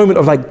moment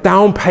of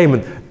down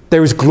payment.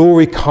 There is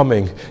glory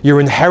coming. Your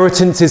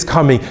inheritance is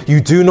coming.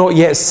 You do not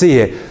yet see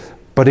it,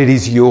 but it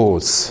is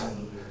yours.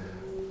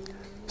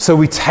 So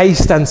we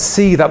taste and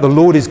see that the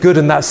Lord is good,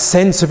 and that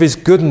sense of his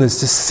goodness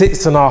just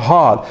sits in our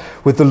heart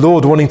with the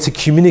Lord wanting to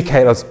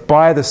communicate us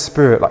by the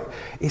Spirit.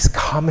 It's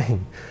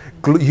coming.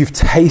 You've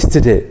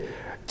tasted it.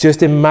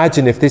 Just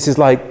imagine if this is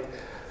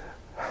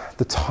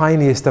the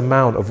tiniest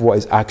amount of what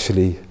is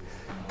actually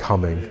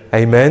coming.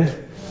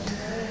 Amen.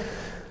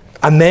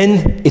 And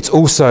then it's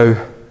also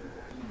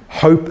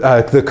hope,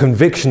 the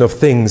conviction of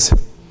things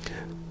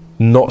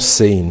not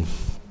seen.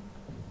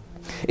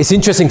 It's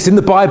interesting because in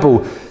the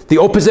Bible, the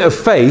opposite of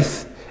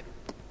faith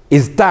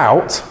is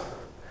doubt,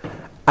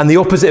 and the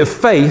opposite of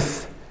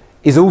faith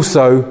is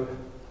also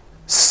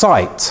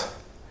sight.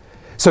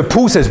 So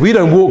Paul says we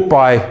don't walk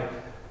by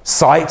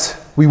sight,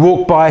 we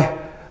walk by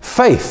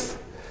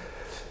faith.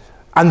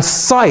 And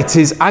sight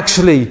is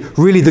actually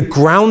really the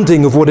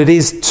grounding of what it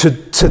is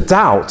to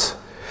doubt.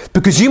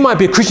 Because you might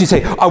be a Christian and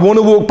say, I want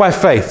to walk by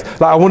faith.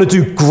 Like I want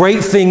to do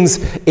great things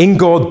in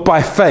God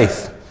by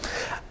faith.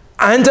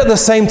 And at the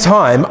same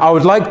time, I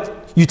would like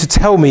you to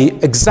tell me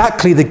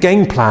exactly the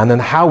game plan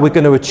and how we're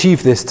going to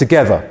achieve this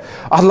together.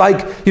 I'd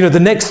like, the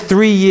next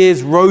 3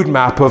 years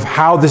roadmap of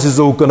how this is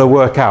all going to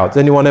work out. Does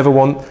anyone ever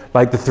want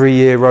like the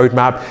 3-year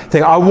roadmap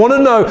thing? I want to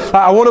know,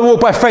 I want to walk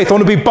by faith. I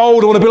want to be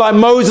bold. I want to be like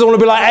Moses. I want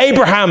to be like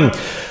Abraham.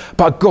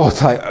 But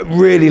God, I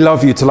really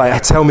love you to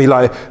tell me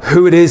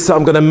who it is that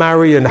I'm going to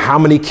marry and how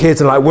many kids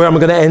and where I'm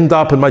going to end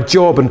up and my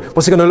job and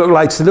what's it going to look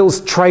like. So the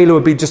little trailer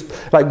would be just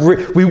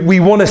we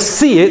want to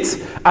see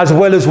it as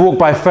well as walk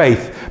by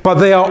faith. But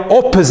they are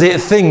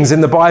opposite things in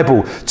the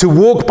Bible. To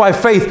walk by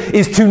faith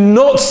is to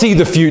not see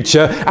the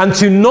future and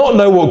to not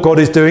know what God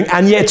is doing,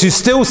 and yet to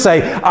still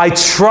say, I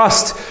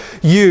trust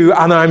you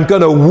and I'm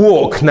going to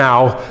walk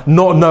now,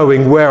 not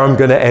knowing where I'm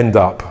going to end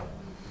up.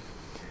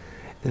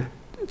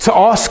 To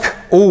ask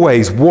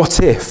always what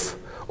if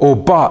or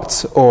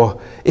but or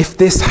if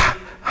this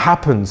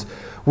happens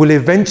will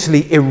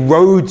eventually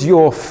erode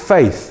your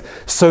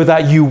faith so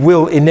that you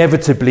will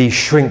inevitably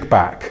shrink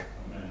back.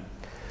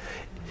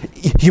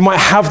 You might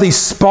have these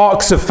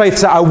sparks of faith.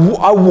 Say, I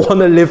want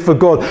to live for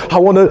God. I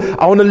want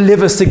to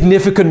live a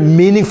significant,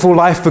 meaningful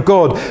life for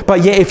God.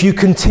 But yet, if you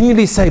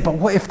continually say, "But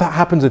what if that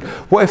happens? And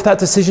what if that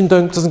decision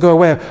doesn't go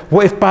away?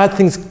 What if bad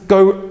things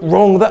go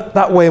wrong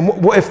that way? And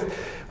what if?"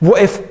 And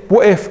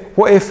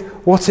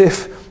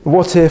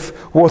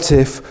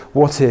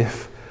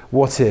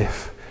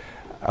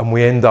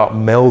we end up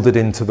melded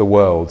into the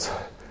world,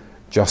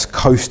 just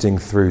coasting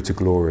through to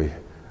glory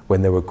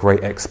when there were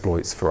great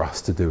exploits for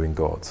us to do in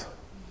God.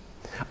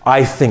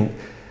 I think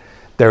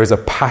there is a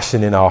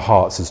passion in our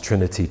hearts as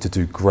Trinity to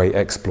do great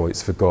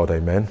exploits for God,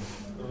 amen?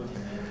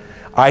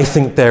 I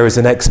think there is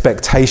an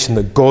expectation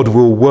that God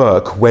will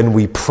work when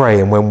we pray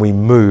and when we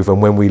move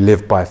and when we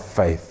live by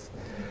faith.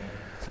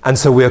 And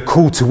so we are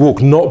called to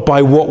walk not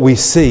by what we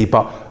see,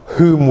 but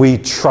whom we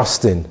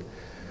trust in,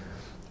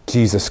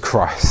 Jesus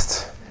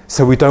Christ.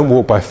 So we don't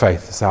walk by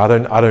faith. So I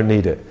don't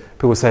need it.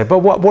 People say, but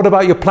what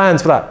about your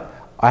plans for that?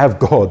 I have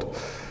God.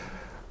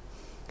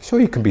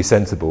 Sure, you can be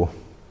sensible.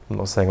 I'm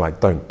not saying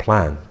don't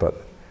plan,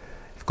 but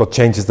if God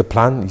changes the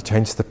plan, he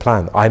changes the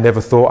plan. I never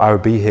thought I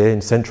would be here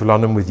in central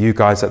London with you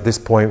guys at this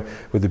point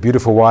with a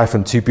beautiful wife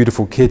and 2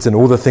 beautiful kids and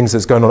all the things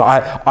that's going on.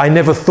 I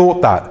never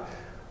thought that.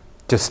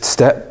 Just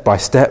step by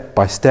step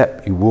by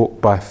step, you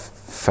walk by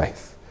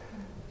faith.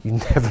 You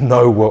never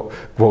know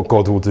what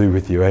God will do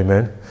with you,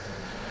 amen?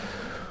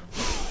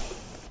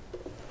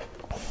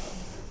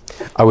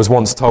 I was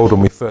once told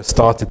when we first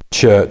started the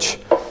church,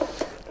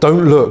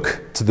 don't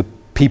look to the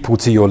people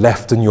to your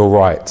left and your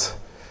right,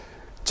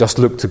 just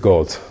look to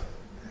God.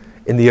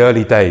 In the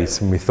early days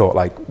when we thought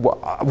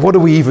what are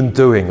we even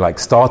doing,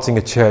 starting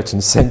a church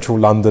in central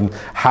London,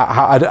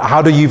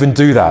 how do you even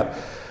do that?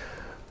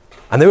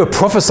 And they were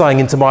prophesying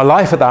into my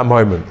life at that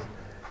moment,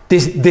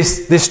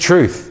 this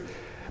truth.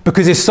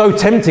 Because it's so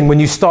tempting when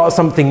you start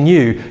something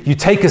new, you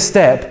take a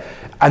step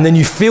and then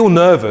you feel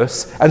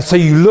nervous, and so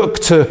you look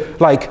to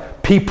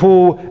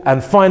people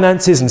and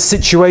finances and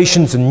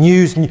situations and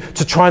news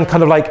to try and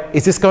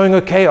is this going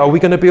okay? Are we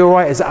going to be all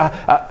right?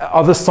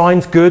 Are the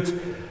signs good?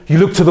 You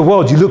look to the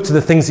world, you look to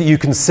the things that you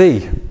can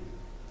see.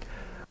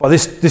 Well,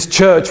 this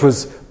church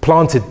was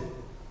planted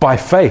by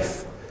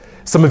faith.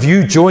 Some of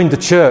you joined the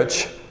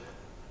church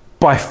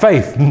by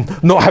faith,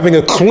 not having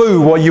a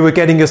clue what you were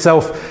getting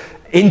yourself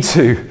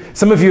into.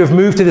 Some of you have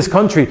moved to this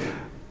country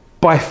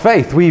by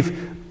faith. We've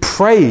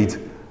prayed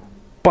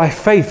by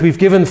faith. We've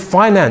given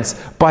finance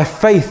by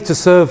faith to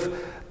serve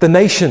the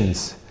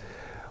nations.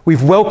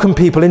 We've welcomed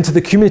people into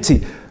the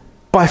community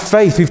by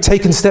faith. We've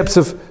taken steps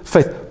of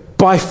faith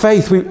by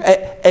faith.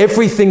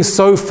 Everything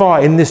so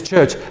far in this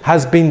church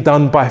has been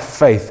done by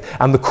faith.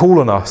 And the call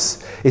on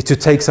us is to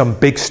take some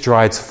big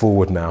strides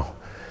forward now.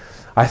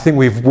 I think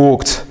we've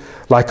walked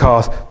like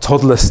our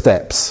toddler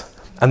steps,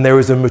 and there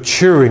is a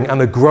maturing and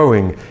a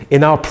growing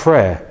in our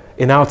prayer,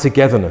 in our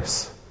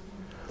togetherness.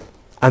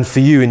 And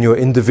for you in your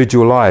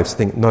individual lives,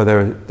 think, no,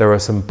 there are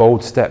some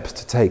bold steps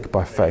to take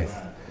by faith.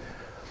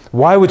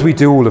 Why would we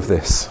do all of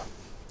this?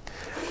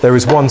 There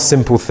is one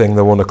simple thing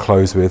that I want to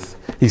close with.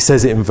 He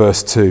says it in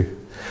verse 2.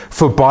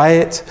 For by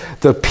it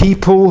the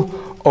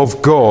people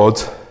of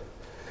God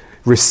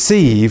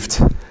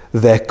received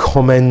their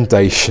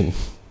commendation.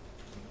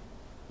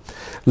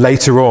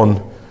 Later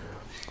on,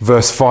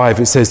 verse 5,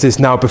 it says this,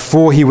 now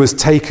before he was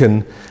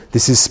taken,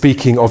 this is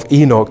speaking of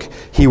Enoch,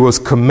 he was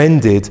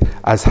commended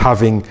as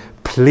having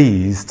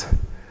pleased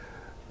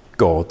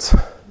God.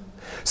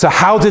 So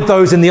how did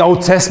those in the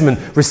Old Testament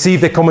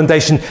receive their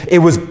commendation? It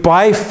was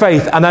by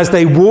faith. And as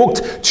they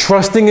walked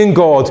trusting in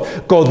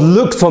God, God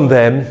looked on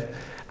them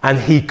and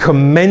he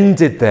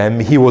commended them.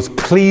 He was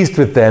pleased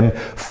with them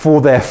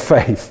for their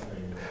faith.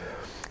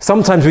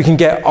 Sometimes we can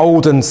get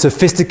old and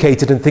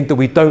sophisticated and think that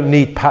we don't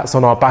need pats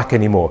on our back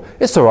anymore.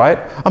 It's all right.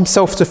 I'm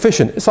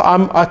self-sufficient.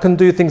 I can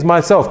do things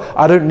myself.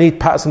 I don't need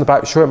pats on the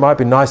back. Sure, it might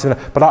be nice,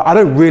 but I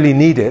don't really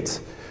need it.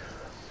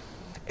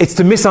 It's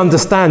to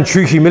misunderstand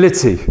true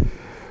humility.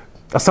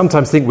 I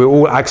sometimes think we're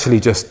all actually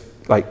just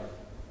like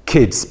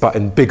kids, but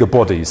in bigger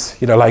bodies.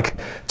 Like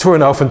Tori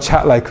and I often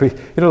chat like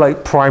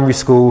like primary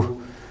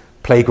school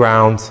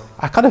playground.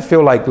 I kind of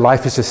feel like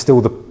life is just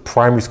still the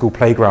primary school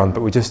playground,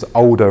 but we're just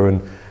older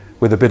and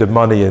with a bit of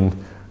money and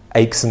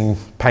aches and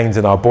pains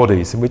in our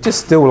bodies. And we're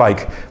still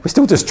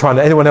just trying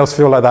to, anyone else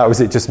feel like that? Or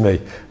is it just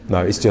me?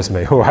 No, it's just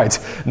me. All right,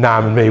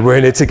 Nam and me, we're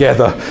in it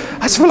together. I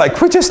just feel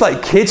like we're just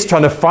like kids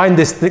trying to find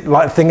this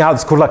thing out.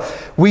 It's called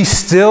we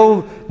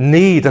still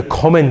need a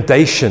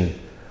commendation.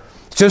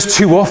 Just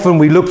too often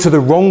we look to the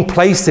wrong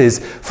places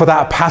for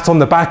that pat on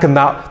the back and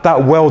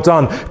that well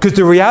done. Because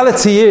the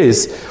reality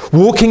is,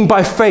 walking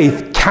by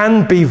faith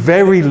can be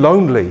very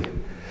lonely.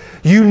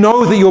 You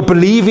know that you're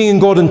believing in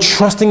God and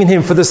trusting in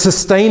him for the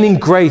sustaining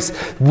grace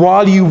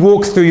while you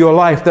walk through your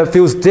life that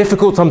feels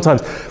difficult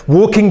sometimes.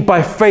 Walking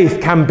by faith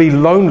can be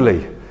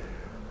lonely.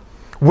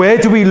 Where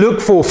do we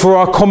look for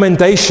our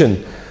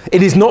commendation?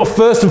 It is not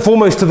first and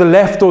foremost to the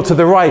left or to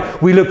the right.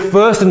 We look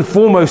first and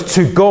foremost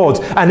to God.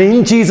 And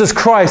in Jesus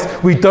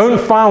Christ, we don't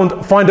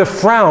find a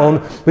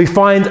frown. We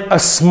find a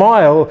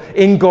smile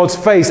in God's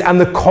face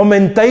and the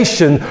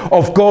commendation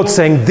of God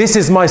saying, this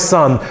is my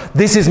son,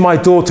 this is my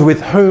daughter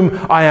with whom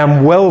I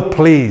am well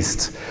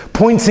pleased.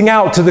 Pointing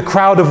out to the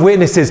crowd of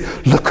witnesses,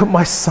 look at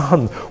my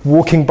son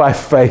walking by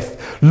faith.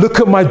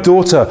 Look at my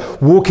daughter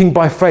walking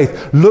by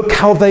faith. Look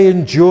how they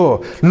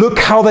endure. Look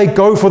how they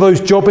go for those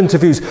job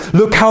interviews.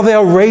 Look how they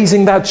are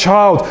raising that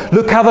child.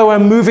 Look how they are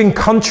moving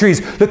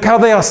countries. Look how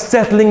they are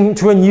settling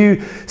into a new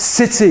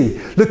city.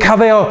 Look how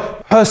they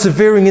are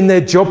persevering in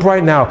their job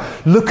right now.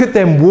 Look at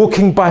them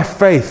walking by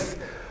faith,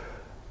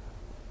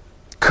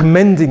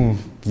 commending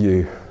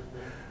you.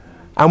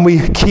 And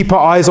we keep our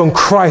eyes on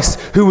Christ,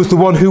 who was the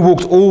one who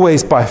walked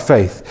always by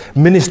faith,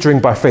 ministering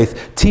by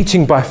faith,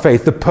 teaching by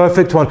faith, the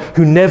perfect one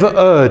who never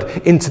erred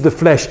into the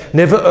flesh,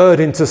 never erred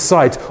into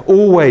sight,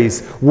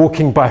 always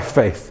walking by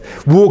faith.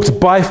 Walked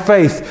by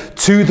faith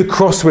to the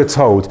cross, we're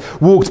told.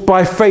 Walked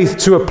by faith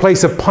to a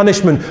place of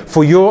punishment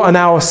for your and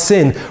our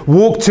sin.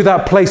 Walked to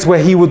that place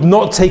where he would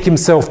not take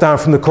himself down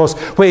from the cross,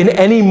 where in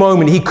any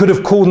moment he could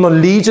have called on a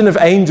legion of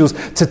angels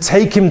to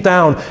take him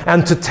down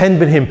and to tend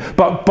with him.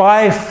 But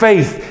by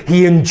faith,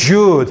 he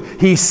endured,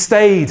 he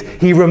stayed,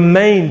 he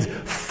remained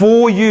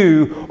for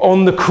you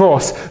on the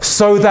cross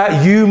so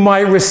that you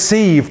might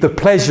receive the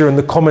pleasure and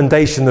the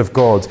commendation of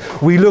God.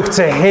 We look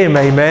to him,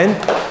 amen.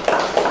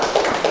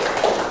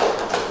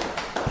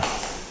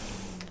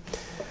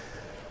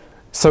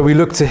 So we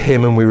look to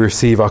him and we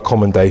receive our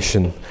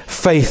commendation.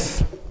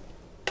 Faith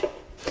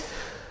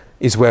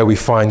is where we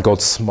find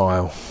God's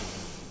smile.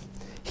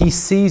 He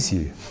sees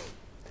you.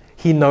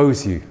 He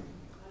knows you.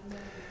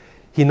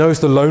 He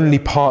knows the lonely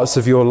parts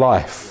of your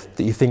life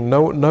that you think,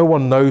 no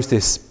one knows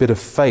this bit of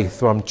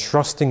faith where I'm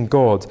trusting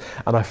God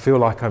and I feel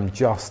like I'm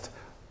just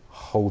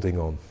holding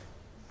on.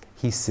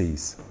 He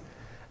sees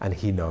and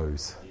he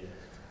knows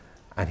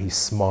and he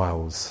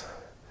smiles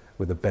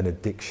with a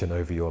benediction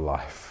over your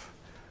life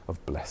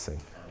of blessing.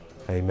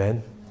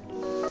 Amen.